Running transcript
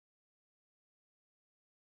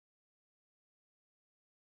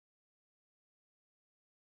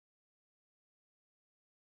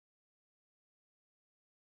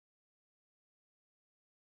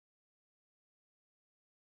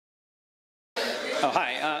Oh,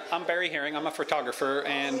 hi, I'm Barry Herring. I'm a photographer,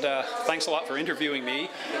 and thanks a lot for interviewing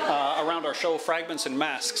me around our show Fragments and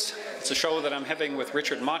Masks. It's a show that I'm having with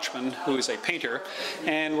Richard Motchman, who is a painter,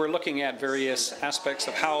 and we're looking at various aspects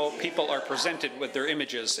of how people are presented with their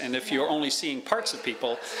images, and if you're only seeing parts of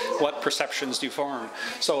people, what perceptions do you form?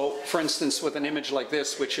 So, for instance, with an image like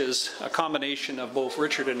this, which is a combination of both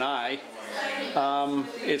Richard and I,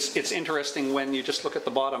 it's interesting when you just look at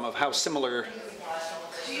the bottom of how similar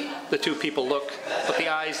the two people look, but the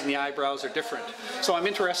eyes and the eyebrows are different. So I'm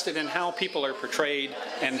interested in how people are portrayed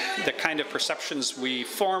and the kind of perceptions we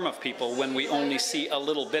form of people when we only see a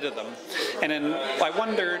little bit of them. And then I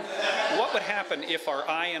wondered what would happen if our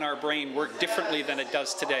eye and our brain worked differently than it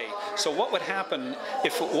does today. So what would happen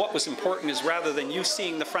if what was important is rather than you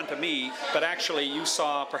seeing the front of me, but actually you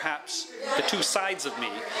saw perhaps the two sides of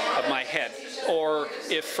me, of my head. Or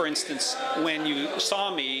if, for instance, when you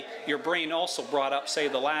saw me, your brain also brought up, say,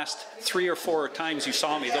 the last 3 or 4 times you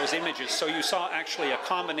saw me, those images. So you saw actually a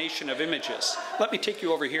combination of images. Let me take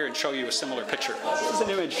you over here and show you a similar picture. This is an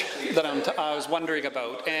image that I was wondering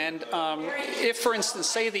about. And if, for instance,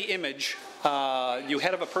 say the image, you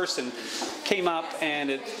head of a person came up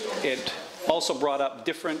and it also brought up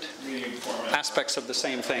different aspects of the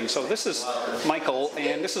same thing. So this is Michael,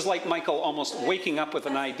 and this is like Michael almost waking up with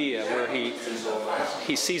an idea where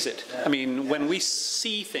he sees it. I mean, when we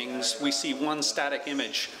see things, we see one static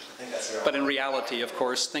image. But in reality, of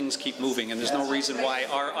course, things keep moving, and there's no reason why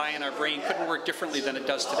our eye and our brain couldn't work differently than it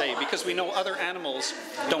does today, because we know other animals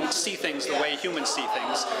don't see things the way humans see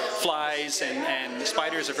things. Flies and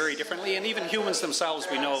spiders are very differently, and even humans themselves,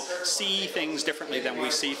 we know, see things differently than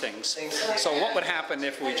we see things. So what would happen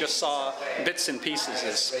if we just saw bits and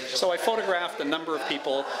pieces? So I photographed a number of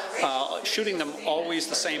people, shooting them always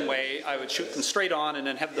the same way. I would shoot them straight on and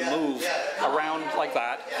then have them move around like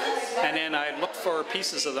that, and then I'd look for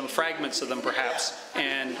pieces of them, fragments of them perhaps,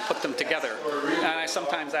 and put them together. And I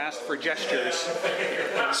sometimes asked for gestures.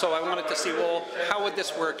 So I wanted to see, well, how would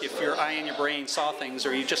this work if your eye and your brain saw things,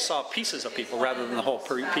 or you just saw pieces of people rather than the whole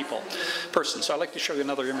person. So I'd like to show you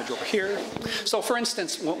another image over here. So for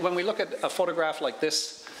instance, when we look at a photograph like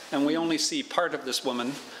this, and we only see part of this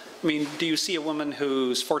woman, I mean, do you see a woman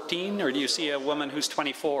who's 14, or do you see a woman who's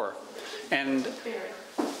 24? And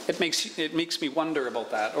it makes me wonder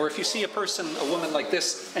about that. Or if you see a woman like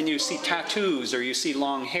this, and you see tattoos or you see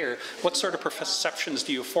long hair, what sort of perceptions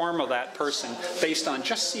do you form of that person based on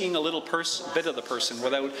just seeing a little bit of the person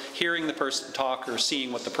without hearing the person talk or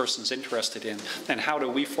seeing what the person's interested in? And how do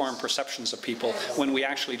we form perceptions of people when we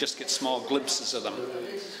actually just get small glimpses of them?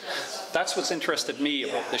 That's what's interested me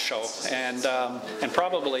about this show, and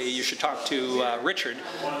probably you should talk to Richard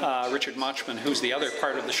Motchman, who's the other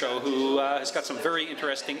part of the show, who has got some very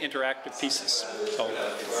interesting interactive pieces. So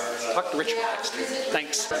talk to Richard next.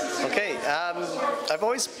 Thanks. Okay,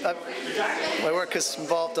 my work has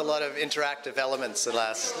involved a lot of interactive elements the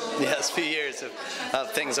last few years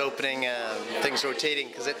of things opening, things rotating,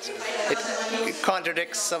 because it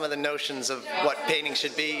contradicts some of the notions of what painting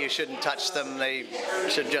should be. You shouldn't touch them; they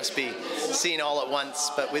should just be seen all at once.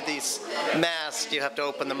 But with these masks, you have to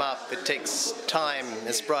open them up. It takes time.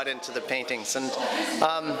 It's brought into the paintings, and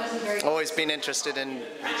I've always been interested in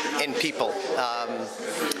people,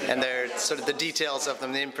 and they're sort of the details of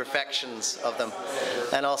them, the imperfections of them,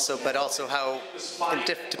 and also how,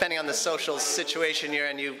 depending on the social situation you're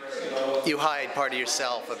in, you hide part of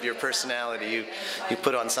yourself, of your personality. You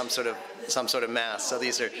put on some sort of mask. So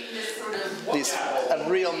these are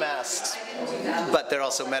real masks, but they're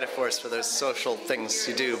also metaphors for those social things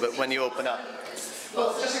you do. But when you open up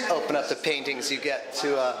the paintings, you get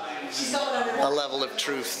to a level of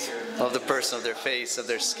truth of the person, of their face, of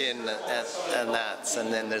their skin,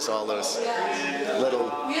 and then there's all those little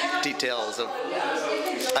details of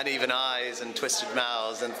uneven eyes and twisted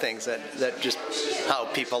mouths and things that just how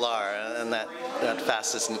people are, and that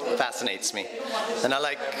fascinates me. And I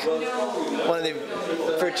like, one of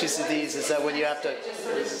the virtues of these is that when you have to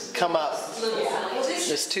come up,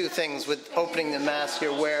 there's two things. With opening the mask,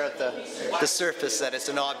 you're aware of the surface, that it's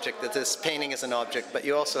an object, that this painting is an object, but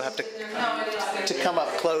you also have to come up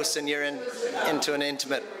close, and you're into an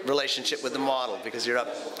intimate relationship with the model, because you're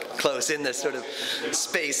up close in this sort of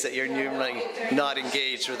space that you're normally not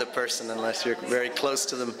engaged with a person unless you're very close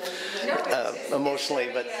to them emotionally.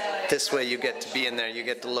 But this way you get to be in there, you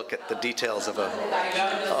get to look at the details of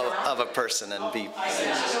a person and be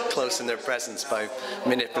close in their presence by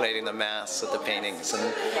manipulating the masks of the paintings.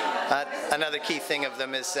 And another key thing of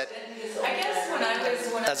them is that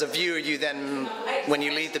as a viewer, you then, when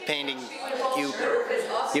you leave the painting,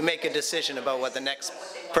 you make a decision about what the next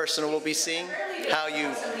person will be seeing. How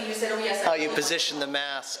you position the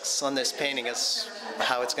masks on this painting is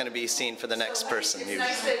how it's going to be seen for the next person.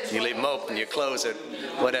 You leave them open, you close it,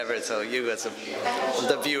 whatever. So you, as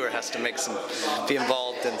the viewer, has to be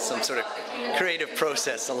involved in some sort of creative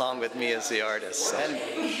process along with me as the artist. And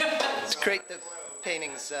to create the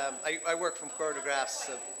paintings, I work from photographs.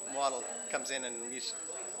 The model comes in and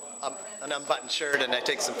an unbuttoned shirt, and I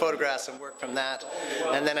take some photographs and work from that.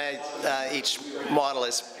 And then each model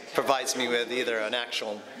provides me with either an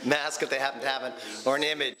actual mask if they happen to have it, or an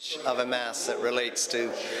image of a mask that relates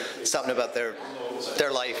to something about their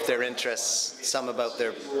life, their interests, some about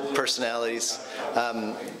their personalities.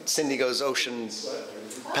 Cindy goes ocean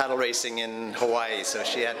paddle racing in Hawaii, so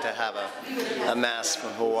she had to have a mask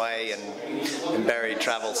from Hawaii, and Barry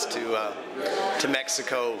travels to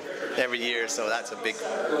Mexico every year, so that's a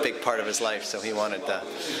big part of his life, so he wanted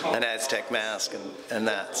an Aztec mask and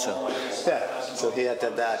that. So yeah, so he had to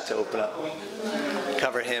have that to open up,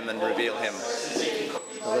 cover him and reveal him.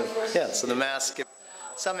 Yeah, so the mask gives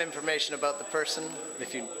some information about the person,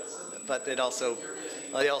 but they also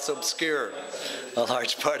obscure a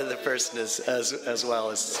large part of the person as well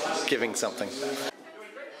as giving something.